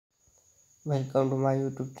Welcome to my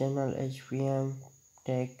YouTube channel HPM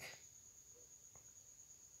Tech.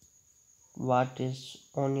 What is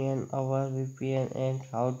Onion, our VPN, and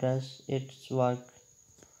how does it work?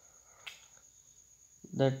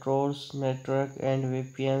 The Trolls network and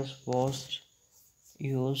VPNs both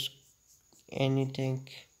use anything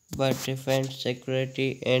but defend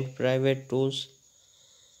security and private tools.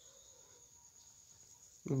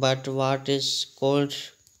 But what is called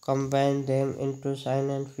combine them into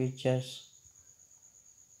silent features.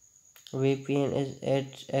 VPN is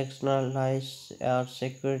it externalize our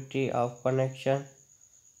security of connection,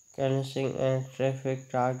 caching and traffic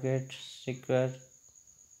target secure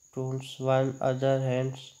tools. On other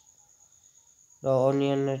hand, the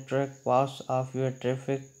onion network pass of your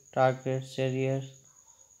traffic target areas.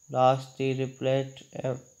 Last the replet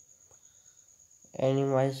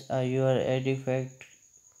anonymize your artifact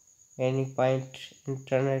any point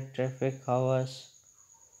internet traffic hours.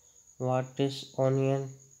 What is onion?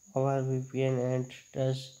 Our VPN and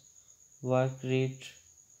does work read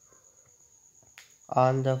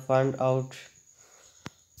on the find out.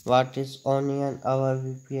 What is Onion Our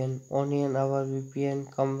VPN? Onion Our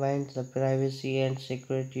VPN combines the privacy and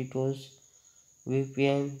security tools.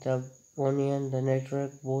 VPN, the Onion, the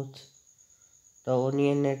network, both. The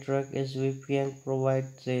Onion network is VPN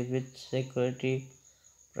provides with security,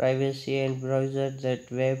 privacy, and browser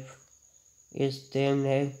that web is same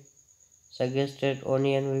name. Suggested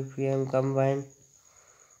Onion VPN combine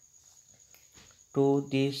to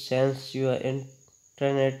these sense your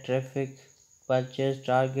internet traffic. Purchase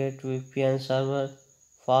target VPN server,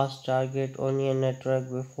 fast target onion network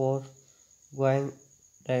before going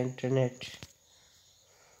the internet.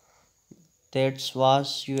 That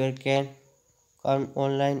was your can on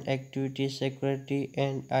online activity security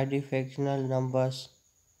and identificational numbers.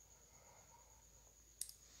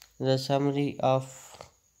 The summary of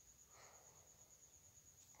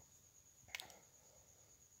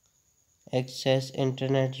access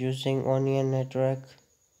internet using onion network.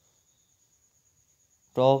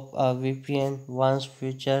 Top a VPN once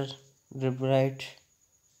future Rebright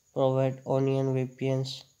provide onion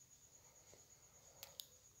VPNs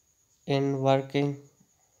in working.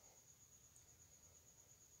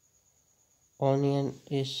 Onion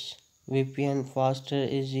is VPN faster,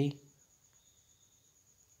 easy,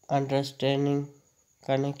 understanding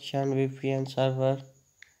connection VPN server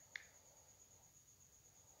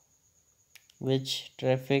which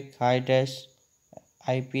traffic hides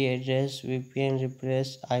IP address VPN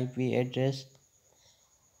replace IP address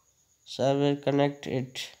server connect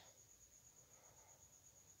it.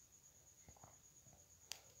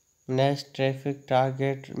 Next traffic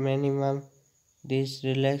target minimum this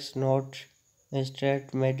relax node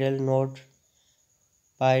straight middle node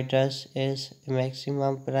provides is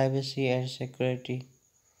maximum privacy and security.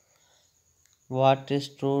 What is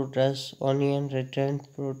true? Does Onion return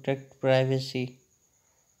protect privacy?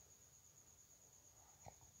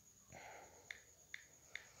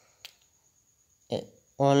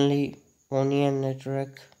 Only Onion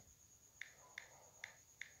network.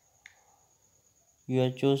 You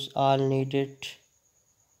choose all needed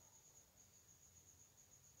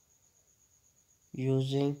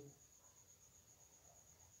using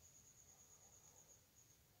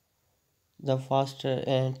the faster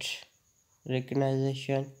and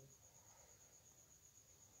recognition.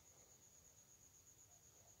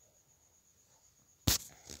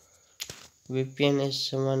 VPN is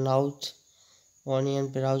someone out Onion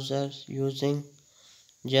browser using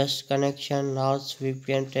just connection North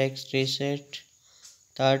VPN text reset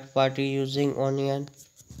third party using Onion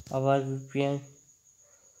our VPN.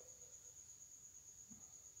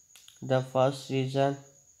 The first reason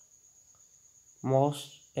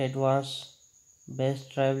most advanced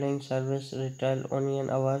best traveling service retail Onion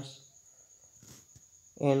hours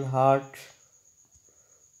in hard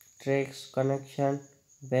tracks connection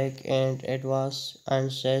back and advanced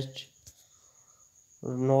unset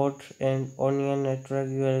node and Onion network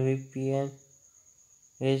your VPN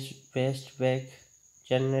is best back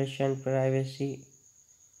generation privacy.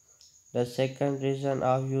 The second reason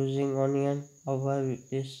of using Onion over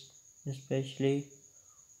is especially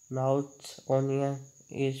North Onion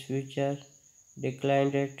is future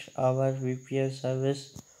declined it our VPN service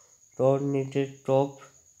don't need it top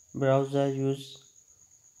browser use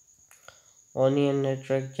Onion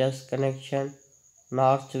network just connection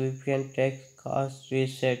North VPN tech cost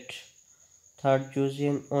reset. Third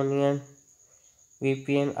using Onion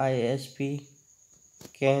VPN ISP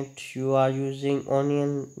can't you are using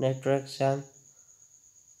Onion networks and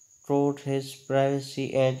through his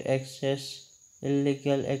privacy and access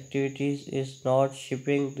illegal activities is not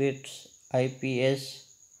shipping its IPS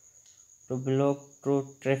to block through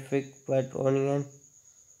traffic, but Onion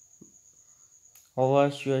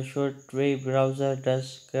hovers your shortwave browser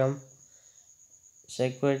does come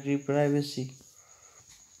security privacy.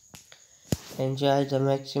 Enjoy the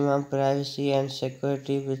maximum privacy and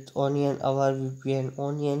security with Onion Our VPN.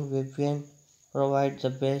 Onion VPN provides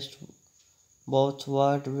the best both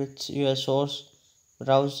worlds with your source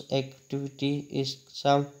browse activity is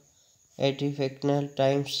some artificial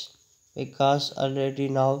times because already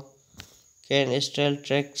now can still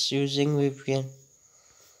tracks using VPN.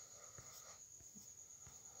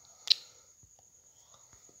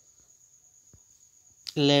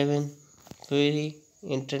 11. Free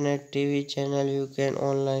internet TV channel you can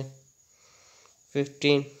online.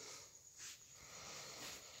 15.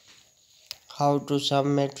 How to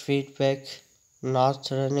submit feedback not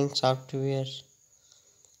running software.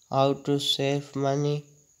 How to save money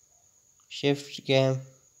shift game.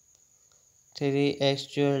 3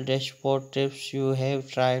 actual dashboard tips you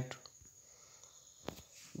have tried.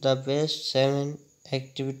 The best 7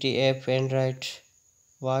 activity app Android.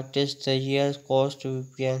 What is the year cost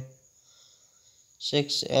VPN?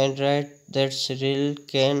 6 Android that's real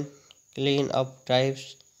can clean up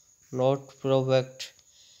types not product.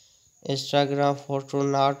 Instagram photo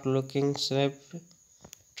not looking snap.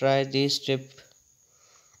 Try this tip.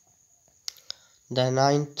 The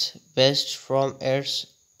 9th best from ads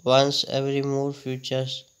once every more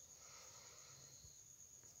features.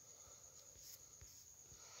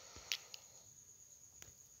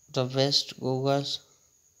 The best Google's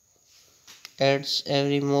adds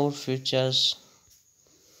every more features.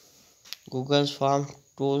 Google's farm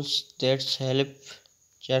tools that help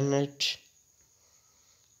generate.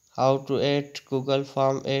 How to add Google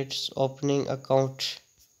Farm ads opening account.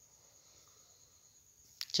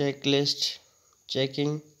 Checklist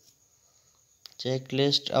checking.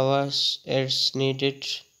 Checklist hours ads needed.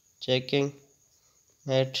 Checking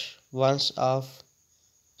at once off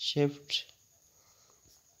shift.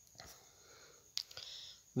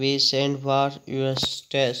 We send bar your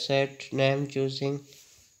set name choosing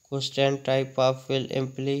question type of will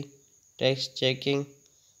imply text checking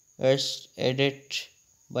as edit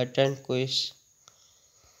button quiz.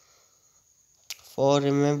 For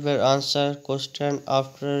remember answer question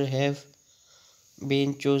after have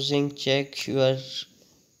been choosing check your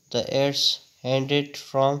the ads handed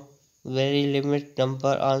from very limit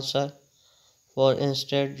number answer. For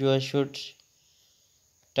instead you should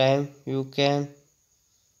time you can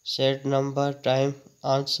set number time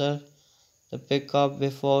answer the pickup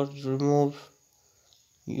before remove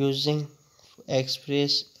using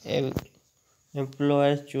express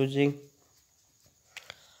employers choosing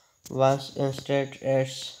once instead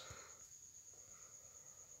as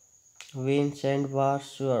win send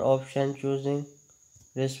bars your option choosing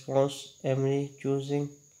response memory choosing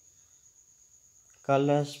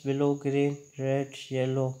colors below green red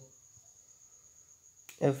yellow.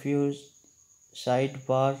 If you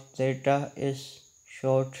sidebar data is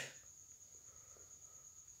short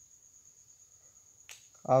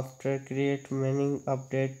after create many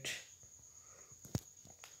update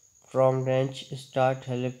from range start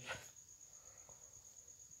help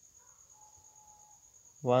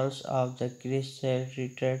once of the crease set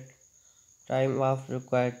return time of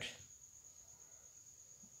required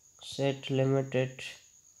set limited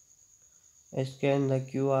scan the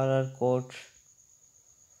QR code.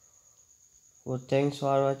 So thanks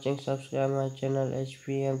for watching. Subscribe my channel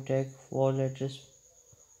HPM Tech for latest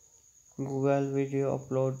Google video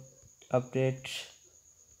upload updates.